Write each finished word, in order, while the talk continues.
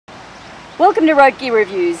Welcome to Road Gear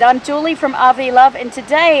Reviews. I'm Julie from RVLove, and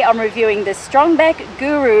today I'm reviewing the Strongback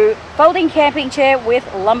GURU Folding Camping Chair with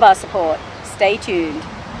Lumbar Support. Stay tuned.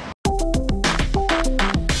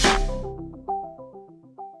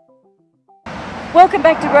 Welcome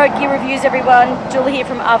back to Road Gear Reviews, everyone. Julie here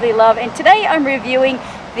from RVLove, and today I'm reviewing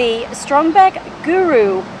the Strongback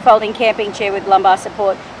GURU Folding Camping Chair with Lumbar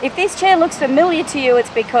Support. If this chair looks familiar to you, it's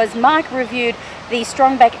because Marc reviewed the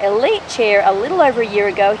Strongback Elite chair a little over a year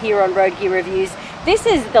ago here on Road Gear Reviews. This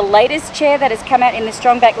is the latest chair that has come out in the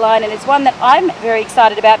Strongback line, and it's one that I'm very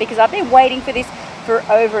excited about because I've been waiting for this for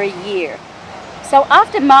over a year. So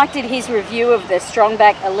after Marc did his review of the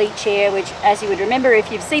Strongback Elite chair, which, as you would remember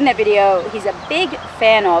if you've seen that video, he's a big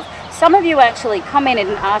fan of, some of you actually commented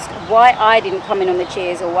and asked why I didn't comment on the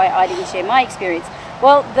chairs or why I didn't share my experience.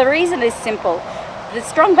 Well, the reason is simple. The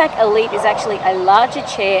Strongback Elite is actually a larger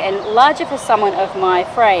chair and larger for someone of my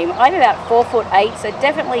frame. I'm about 4'8", so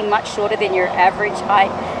definitely much shorter than your average height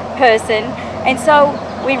person. And so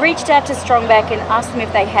we reached out to Strongback and asked them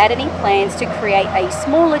if they had any plans to create a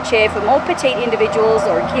smaller chair for more petite individuals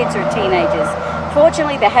or kids or teenagers.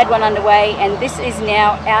 Fortunately, they had one underway, and this is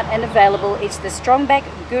now out and available. It's the Strongback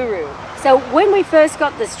GURU. So when we first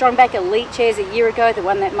got the Strongback Elite chairs a year ago, the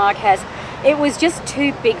one that Marc has, it was just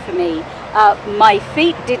too big for me. My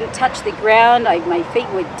feet didn't touch the ground. My feet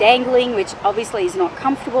were dangling, which obviously is not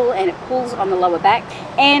comfortable, and it pulls on the lower back.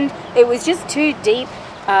 And it was just too deep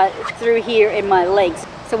through here in my legs.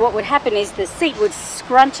 So what would happen is the seat would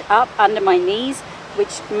scrunch up under my knees,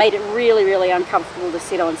 which made it really uncomfortable to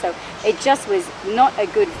sit on. So it just was not a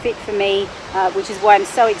good fit for me, which is why I'm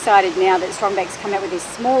so excited now that Strongback's come out with this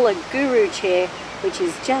smaller GURU chair, which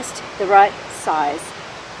is just the right size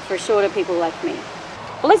for shorter people like me.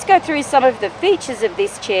 Well, let's go through some of the features of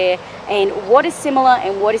this chair and what is similar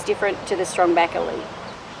and what is different to the Strongback Elite.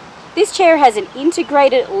 This chair has an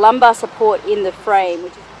integrated lumbar support in the frame,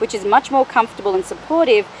 which is much more comfortable and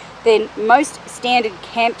supportive than most standard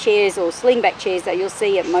camp chairs or slingback chairs that you'll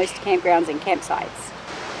see at most campgrounds and campsites.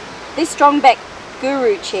 This Strongback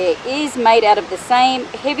GURU chair is made out of the same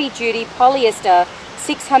heavy-duty polyester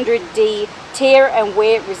 600D tear and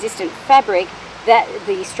wear resistant fabric that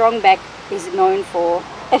the Strongback is known for.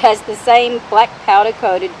 It has the same black powder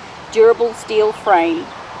coated durable steel frame,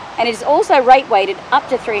 and it is also rate weighted up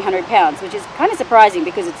to 300 pounds, which is kind of surprising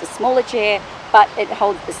because it's a smaller chair, but it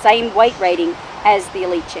holds the same weight rating as the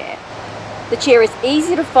Elite chair. The chair is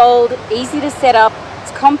easy to fold, easy to set up,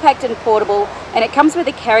 it's compact and portable, and it comes with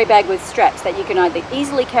a carry bag with straps that you can either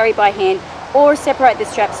easily carry by hand or separate the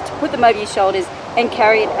straps to put them over your shoulders and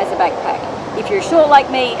carry it as a backpack. If you're short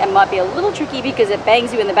like me, it might be a little tricky because it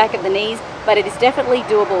bangs you in the back of the knees, but it is definitely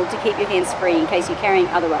doable to keep your hands free in case you're carrying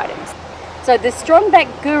other items. So the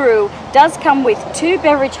Strongback GURU does come with two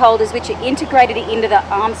beverage holders which are integrated into the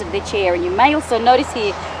arms of the chair, and you may also notice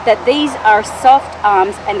here that these are soft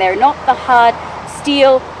arms and they're not the hard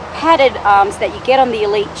steel padded arms that you get on the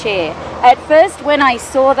Elite chair. At first when I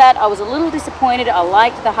saw that, I was a little disappointed. I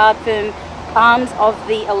liked the hard firm arms of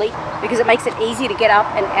the Elite because it makes it easy to get up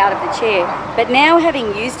and out of the chair. But now,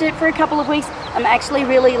 having used it for a couple of weeks, I'm actually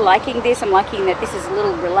really liking this. I'm liking that this is a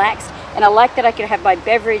little relaxed, and I like that I can have my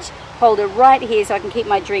beverage holder right here so I can keep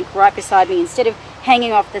my drink right beside me instead of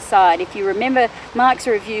hanging off the side. If you remember Marc's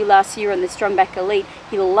review last year on the Strongback Elite,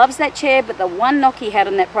 he loves that chair, but the one knock he had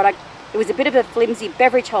on that product, it was a bit of a flimsy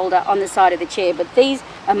beverage holder on the side of the chair, but these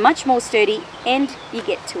are much more sturdy and you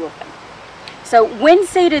get two of them. So when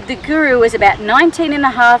seated, the GURU is about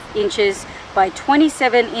 19.5 inches by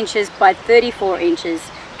 27 inches by 34 inches,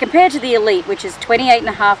 compared to the Elite, which is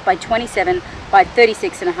 28.5 by 27 by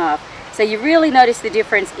 36.5. So you really notice the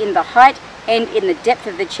difference in the height and in the depth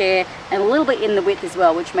of the chair, and a little bit in the width as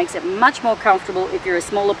well, which makes it much more comfortable if you're a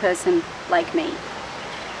smaller person like me.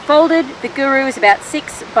 Folded, the GURU is about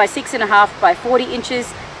 6 by 6.5 by 40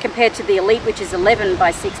 inches, compared to the Elite, which is 11 by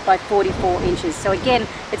 6 by 44 inches. So again,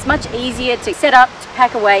 it's much easier to set up, to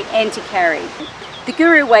pack away, and to carry. The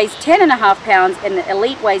GURU weighs 10.5 pounds and the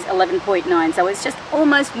Elite weighs 11.9, so it's just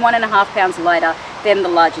almost 1.5 pounds lighter than the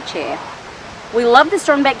larger chair. We love the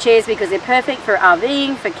Strongback chairs because they're perfect for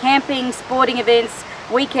RVing, for camping, sporting events,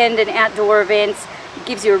 weekend and outdoor events. It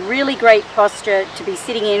gives you a really great posture to be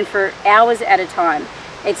sitting in for hours at a time.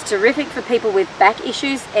 It's terrific for people with back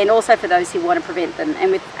issues and also for those who want to prevent them.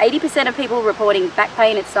 And with 80% of people reporting back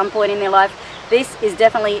pain at some point in their life, this is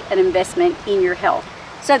definitely an investment in your health.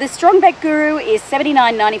 So the Strongback GURU is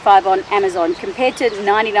 $79.95 on Amazon compared to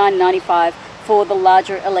 $99.95 for the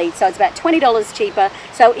larger Elite, so it's about $20 cheaper.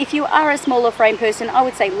 So if you are a smaller frame person, I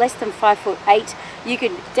would say less than 5'8", you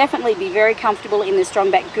could definitely be very comfortable in the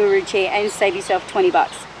Strongback GURU chair and save yourself 20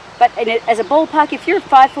 bucks. But as a ballpark, if you're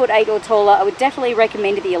 5'8" or taller, I would definitely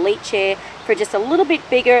recommend the Elite chair for just a little bit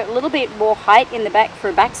bigger, a little bit more height in the back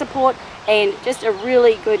for back support, and just a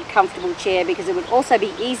really good comfortable chair, because it would also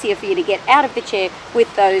be easier for you to get out of the chair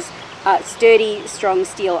with those sturdy, strong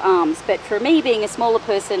steel arms. But for me, being a smaller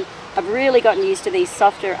person, I've really gotten used to these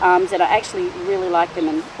softer arms, and I actually really like them,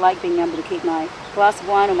 and like being able to keep my glass of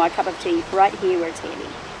wine or my cup of tea right here where it's handy.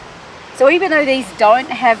 So even though these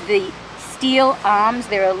don't have the steel arms,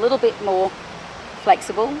 they're a little bit more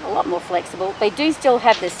flexible, a lot more flexible. They do still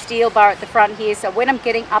have the steel bar at the front here, so when I'm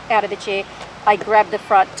getting up out of the chair, I grab the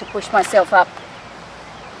front to push myself up,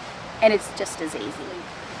 and it's just as easy.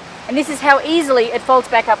 And this is how easily it folds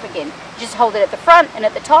back up again. You just hold it at the front and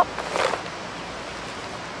at the top,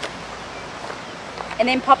 and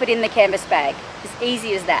then pop it in the canvas bag. As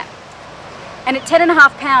easy as that. And at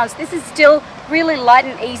 10.5 pounds, this is still really light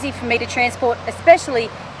and easy for me to transport, especially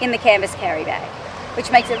in the canvas carry bag,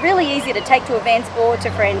 which makes it really easy to take to events or to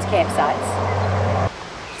friends' campsites.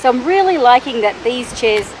 So I'm really liking that these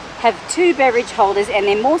chairs have 2 beverage holders, and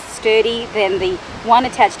they're more sturdy than the one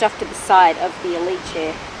attached off to the side of the Elite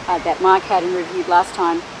chair that Marc had and reviewed last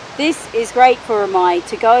time. This is great for my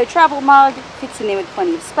to-go travel mug, fits in there with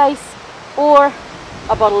plenty of space, or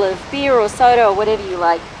a bottle of beer or soda or whatever you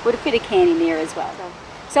like, would fit a can in there as well.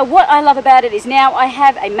 So what I love about it is now I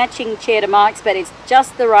have a matching chair to Marc's, but it's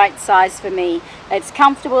just the right size for me. It's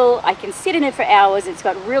comfortable, I can sit in it for hours, it's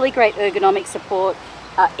got really great ergonomic support,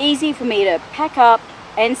 easy for me to pack up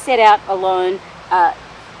and set out alone,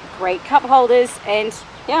 great cup holders, and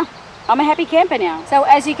yeah, I'm a happy camper now. So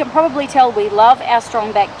as you can probably tell, we love our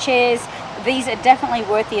Strongback chairs. These are definitely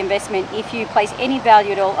worth the investment if you place any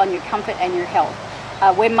value at all on your comfort and your health.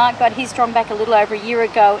 When Marc got his Strongback a little over a year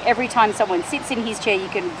ago, every time someone sits in his chair, you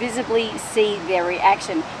can visibly see their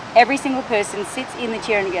reaction. Every single person sits in the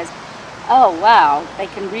chair and goes, oh wow, they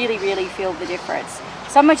can really, really feel the difference.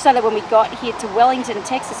 So much so that when we got here to Wellington,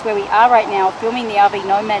 Texas, where we are right now, filming the RV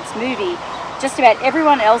Nomads movie, just about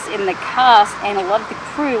everyone else in the cast and a lot of the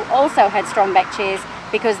crew also had Strongback chairs,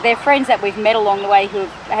 because they're friends that we've met along the way who have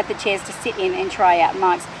had the chairs to sit in and try out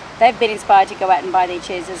Marc's. They've been inspired to go out and buy their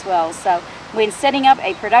chairs as well. So when setting up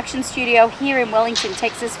a production studio here in Wellington,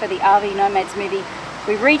 Texas for the RV Nomads movie,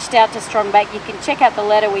 we reached out to Strongback. You can check out the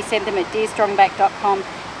letter we sent them at dearstrongback.com,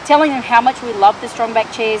 telling them how much we love the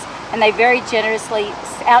Strongback chairs, and they very generously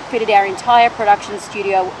outfitted our entire production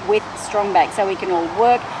studio with Strongback, so we can all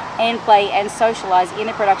work and play and socialize in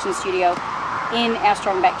the production studio in our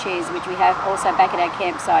Strongback chairs, which we have also back at our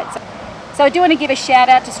campsite. So I do want to give a shout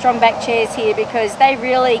out to Strongback chairs here, because they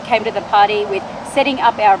really came to the party with setting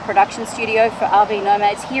up our production studio for RV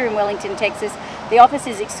Nomads here in Wellington, Texas. The office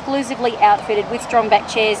is exclusively outfitted with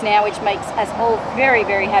Strongback chairs now, which makes us all very,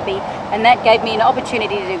 very happy. And that gave me an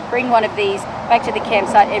opportunity to bring one of these back to the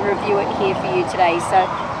campsite and review it here for you today. So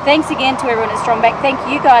thanks again to everyone at Strongback. Thank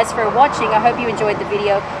you guys for watching. I hope you enjoyed the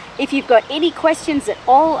video. If you've got any questions at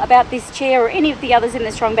all about this chair or any of the others in the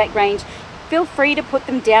Strongback range, feel free to put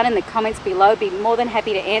them down in the comments below. Be more than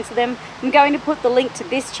happy to answer them. I'm going to put the link to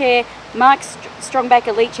this chair, Marc's Strongback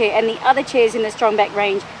Elite chair, and the other chairs in the Strongback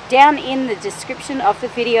range down in the description of the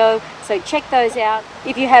video, so check those out.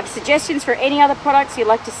 If you have suggestions for any other products you'd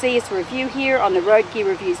like to see us review here on the Road Gear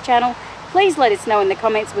Reviews channel, please let us know in the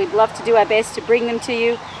comments. We'd love to do our best to bring them to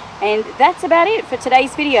you. And that's about it for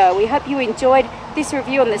today's video. We hope you enjoyed this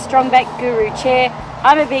review on the Strongback Guru chair.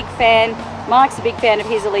 I'm a big fan. Marc's a big fan of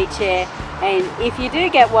his Elite chair. And if you do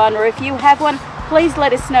get one, or if you have one, please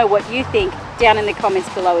let us know what you think down in the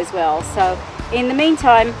comments below as well. So in the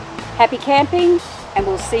meantime, happy camping, and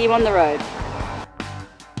we'll see you on the road.